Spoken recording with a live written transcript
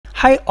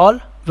Hi all,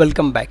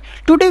 welcome back.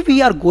 Today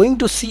we are going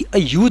to see a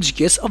use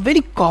case, a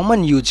very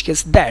common use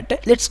case,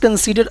 that let's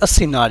consider a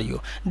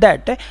scenario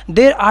that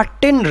there are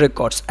 10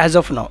 records as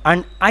of now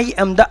and I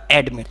am the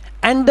admin,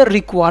 and the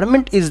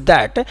requirement is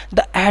that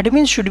the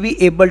admin should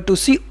be able to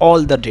see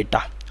all the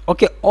data.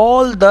 Okay,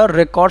 all the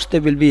records they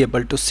will be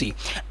able to see,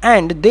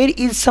 and there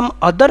is some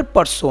other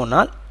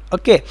persona.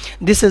 Okay,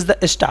 this is the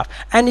staff,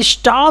 and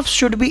staff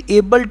should be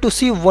able to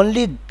see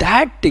only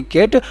that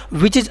ticket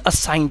which is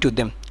assigned to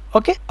them.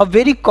 Okay, a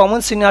very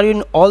common scenario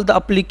in all the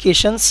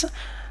applications,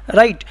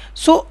 right?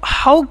 So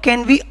how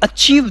can we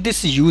achieve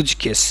this use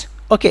case?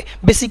 Okay,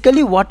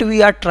 basically what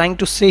we are trying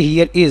to say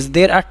here is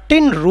there are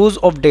 10 rows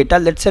of data.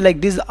 Let's say like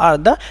these are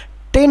the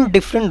 10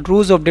 different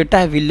rows of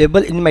data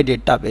available in my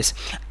database.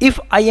 If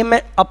I am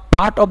a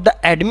part of the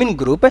admin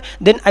group,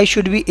 then I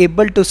should be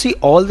able to see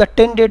all the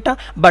 10 data.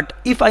 But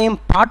if I am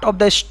part of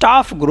the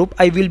staff group,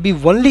 I will be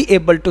only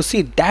able to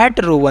see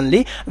that row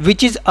only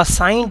which is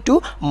assigned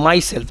to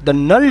myself. The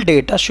null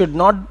data should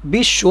not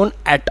be shown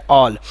at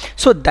all.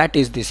 So that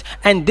is this,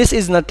 and this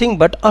is nothing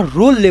but a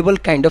role level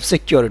kind of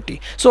security.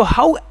 So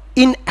how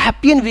in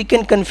Appian we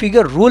can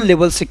configure role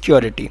level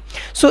security?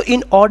 So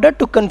in order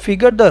to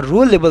configure the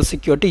role level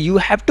security, you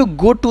have to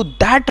go to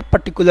that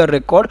particular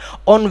record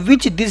on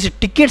which these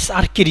tickets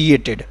are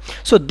created.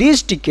 So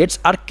these tickets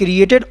are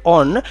created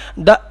on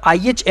the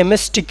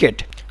IHMS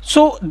ticket.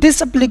 So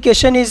this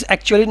application is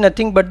actually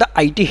nothing but the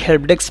IT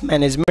helpdesk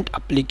management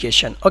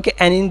application. Okay,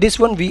 and in this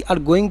one we are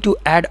going to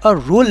add a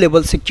role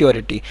level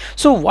security.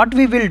 So what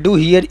we will do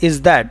here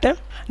is that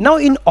now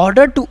in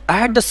order to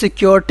add the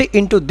security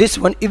into this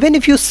one, even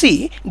if you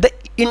see the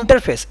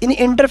interface, in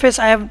interface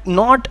I have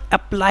not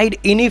applied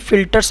any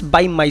filters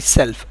by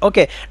myself.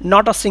 Okay,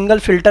 not a single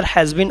filter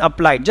has been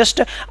applied. Just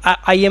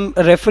I am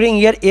referring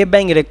here a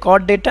bank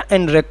record data,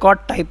 and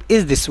record type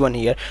is this one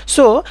here.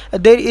 So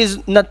there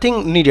is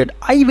nothing needed.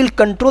 I will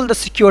control the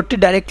security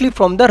directly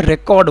from the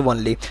record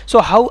only.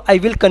 So how I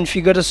will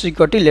configure the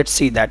security, let's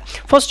see that.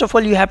 First of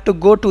all, you have to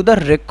go to the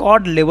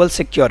record level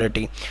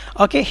security.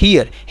 Okay,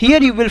 here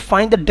you will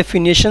find the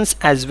definitions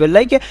as well.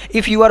 Like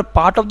if you are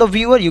part of the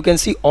viewer, you can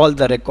see all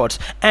the records,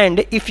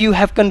 and if you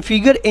have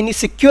configured any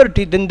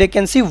security, then they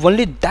can see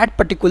only that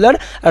particular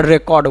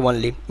record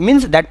only,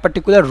 means that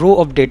particular row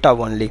of data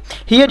only.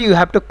 Here you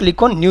have to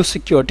click on new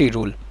security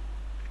rule.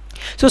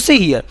 So see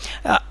here,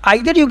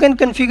 either you can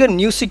configure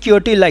new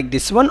security like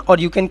this one, or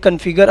you can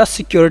configure a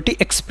security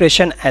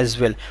expression as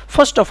well.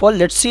 First of all,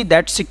 let's see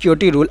that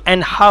security rule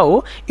and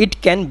how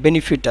it can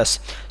benefit us.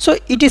 So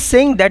it is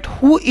saying that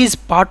who is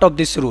part of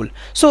this rule.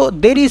 So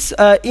there is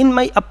in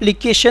my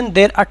application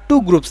there are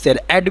two groups there,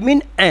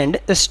 admin and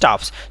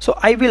staffs. So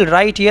I will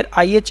write here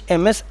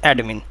IHMS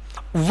admin,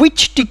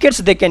 which tickets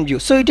they can view.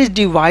 So it is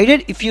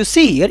divided, if you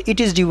see here, it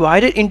is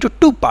divided into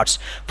two parts.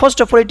 First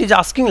of all, it is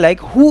asking like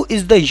who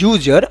is the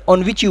user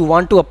on which you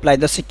want to apply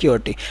the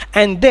security,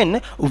 and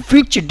then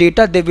which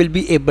data they will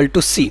be able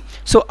to see.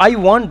 So I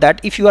want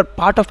that if you are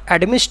part of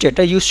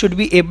administrator, you should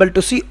be able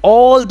to see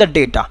all the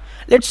data.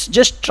 Let's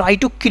just try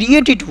to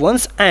create it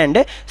once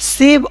and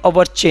save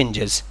our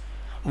changes.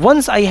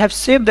 Once I have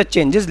saved the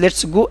changes,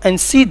 let's go and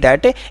see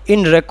that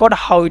in record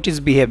how it is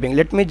behaving.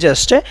 Let me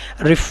just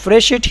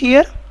refresh it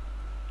here,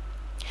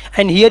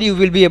 and here you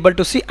will be able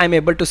to see I'm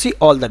able to see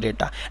all the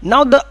data.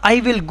 Now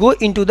I will go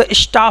into the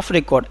staff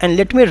record, and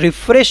let me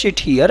refresh it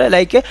here,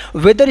 like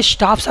whether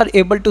staffs are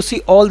able to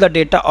see all the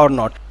data or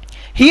not.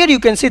 Here you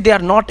can see they are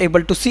not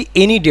able to see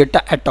any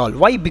data at all.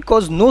 Why?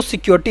 Because no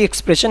security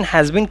expression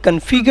has been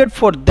configured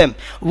for them.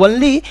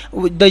 Only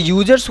the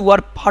users who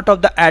are part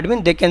of the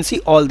admin, they can see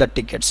all the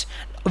tickets.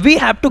 We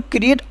have to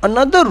create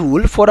another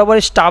rule for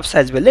our staffs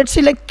as well. Let's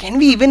see, like, can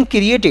we even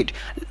create it?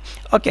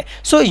 Okay,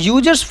 so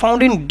users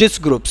found in this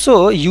group.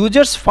 So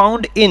users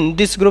found in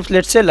this group,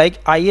 let's say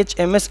like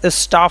IHMS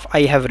staff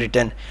I have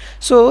written.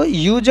 So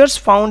users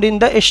found in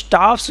the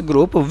staffs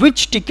group,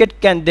 which ticket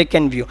they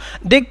can view.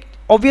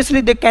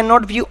 Obviously they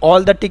cannot view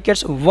all the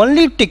tickets,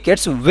 only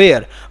tickets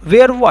where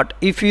what,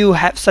 if you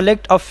have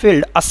select a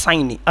field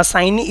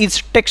assignee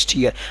is text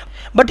here.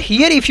 But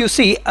here if you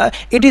see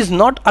it is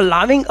not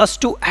allowing us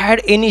to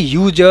add any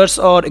users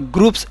or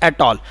groups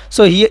at all.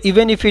 So here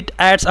even if it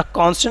adds a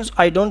constant,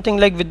 I don't think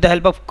like with the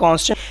help of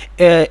constant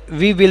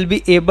we will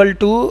be able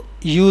to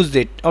use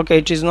it. Okay,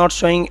 it is not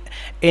showing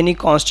any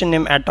constant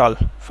name at all.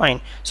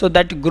 Fine, so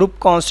that group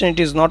constant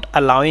is not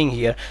allowing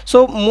here.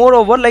 So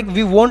moreover, like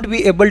we won't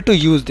be able to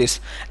use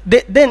this.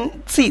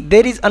 Then see,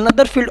 there is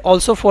another field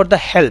also for the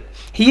help.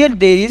 Here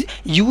there is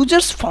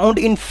users found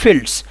in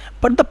fields,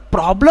 but the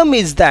problem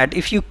is that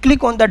if you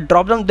click on that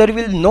drop down, there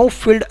will no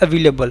field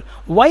available.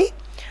 Why?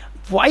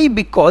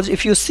 Because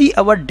if you see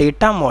our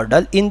data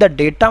model, in the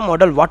data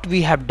model what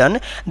we have done,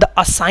 the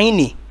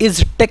assignee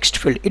is text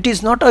field, it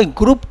is not a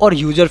group or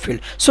user field.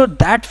 So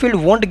that field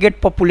won't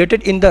get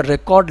populated in the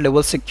record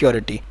level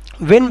security.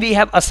 When we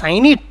have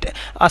assignee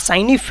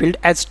field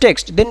as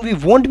text, then we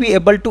won't be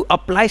able to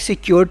apply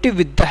security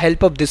with the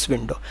help of this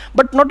window.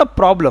 But not a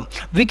problem,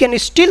 we can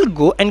still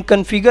go and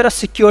configure a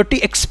security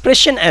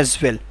expression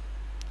as well.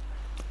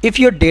 if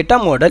your data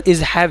model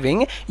is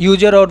having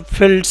user or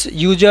fields,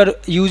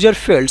 user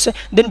fields,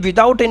 then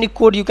without any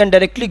code you can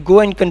directly go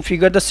and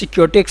configure the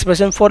security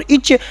expression for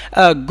each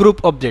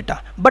group of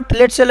data. But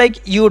let's say like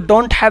you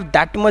don't have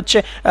that much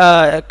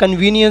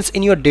convenience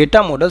in your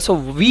data model, so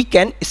we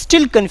can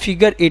still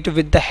configure it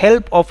with the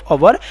help of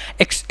our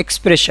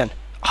expression.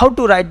 How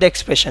to write the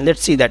expression?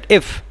 Let's see that.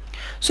 If,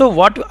 so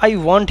what I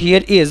want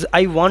here is,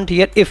 I want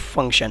here if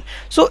function.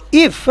 So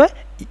if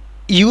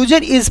user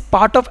is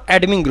part of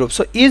admin group,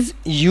 so is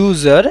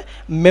user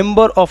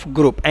member of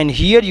group, and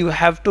here you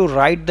have to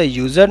write the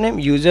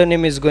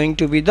username is going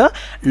to be the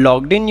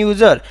logged in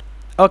user,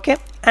 okay,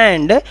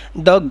 and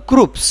the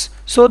groups.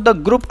 So the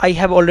group, I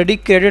have already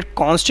created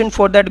constant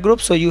for that group,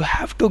 so you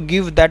have to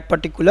give that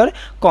particular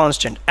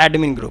constant,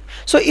 admin group.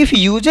 So if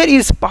user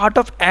is part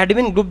of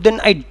admin group, then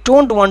I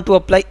don't want to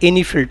apply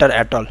any filter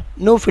at all.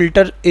 No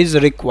filter is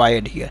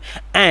required here.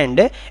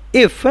 And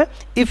if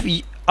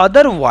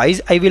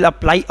otherwise I will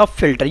apply a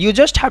filter. You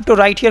just have to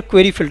write here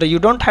query filter. You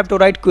don't have to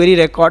write query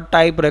record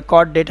type,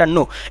 record data.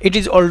 No, it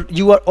is all,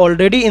 you are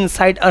already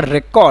inside a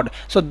record,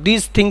 so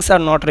these things are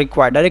not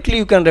required. Directly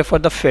you can refer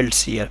the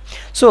fields here.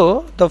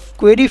 So the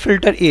query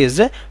filter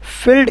is,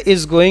 field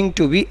is going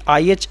to be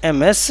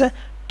ihms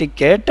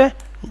ticket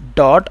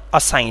dot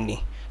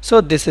assignee.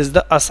 So this is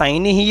the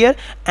assignee here,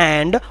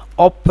 and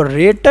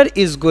operator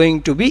is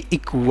going to be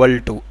equal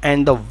to,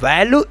 and the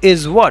value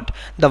is what?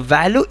 The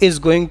value is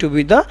going to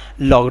be the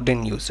logged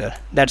in user.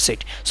 That's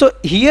it. So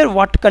here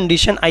what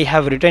condition I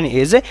have written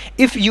is,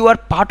 if you are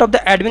part of the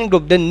admin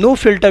group, then no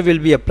filter will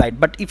be applied,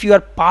 but if you are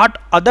part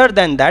other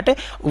than that,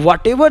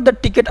 whatever the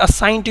ticket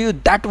assigned to you,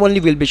 that only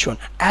will be shown.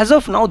 As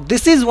of now,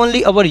 this is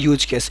only our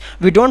use case.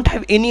 We don't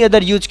have any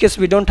other use case,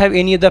 we don't have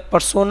any other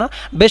persona.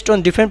 Based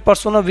on different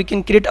persona, we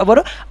can create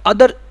our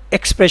other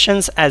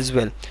expressions as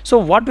well. So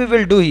what we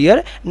will do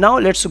here, now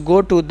let's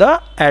go to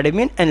the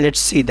admin and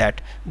let's see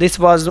that this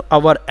was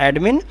our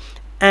admin,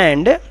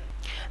 and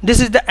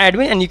this is the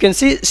admin, and you can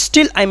see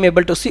still I'm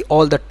able to see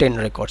all the 10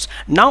 records.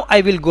 Now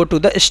I will go to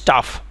the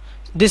staff.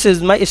 This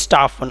is my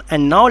staff one,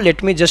 and now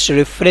let me just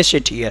refresh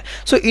it here.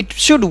 So it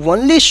should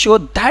only show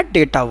that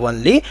data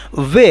only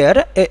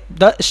where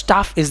the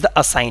staff is the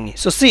assignee.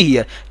 So see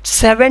here,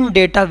 7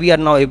 data we are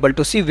now able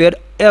to see where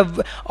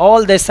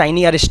all the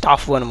assignee are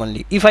staff one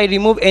only. If I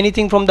remove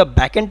anything from the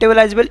backend table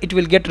as well, it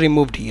will get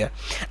removed here.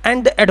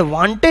 And the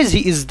advantage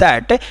is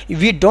that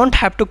we don't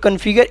have to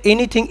configure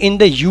anything in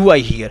the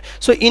UI here.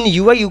 So in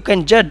UI you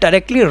can just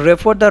directly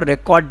refer the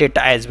record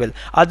data as well.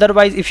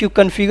 Otherwise, if you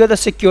configure the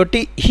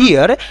security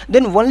here,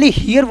 then only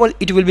here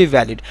it will be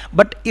valid.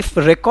 But if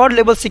record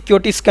level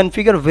security is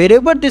configured,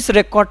 wherever this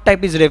record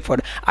type is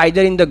referred,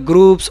 either in the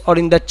groups or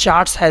in the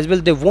charts as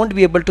well, they won't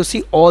be able to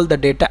see all the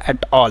data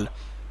at all.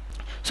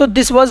 So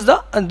this was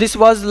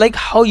like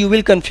how you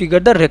will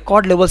configure the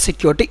record level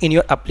security in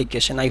your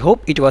application. I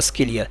hope it was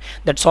clear.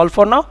 That's all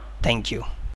for now. Thank you.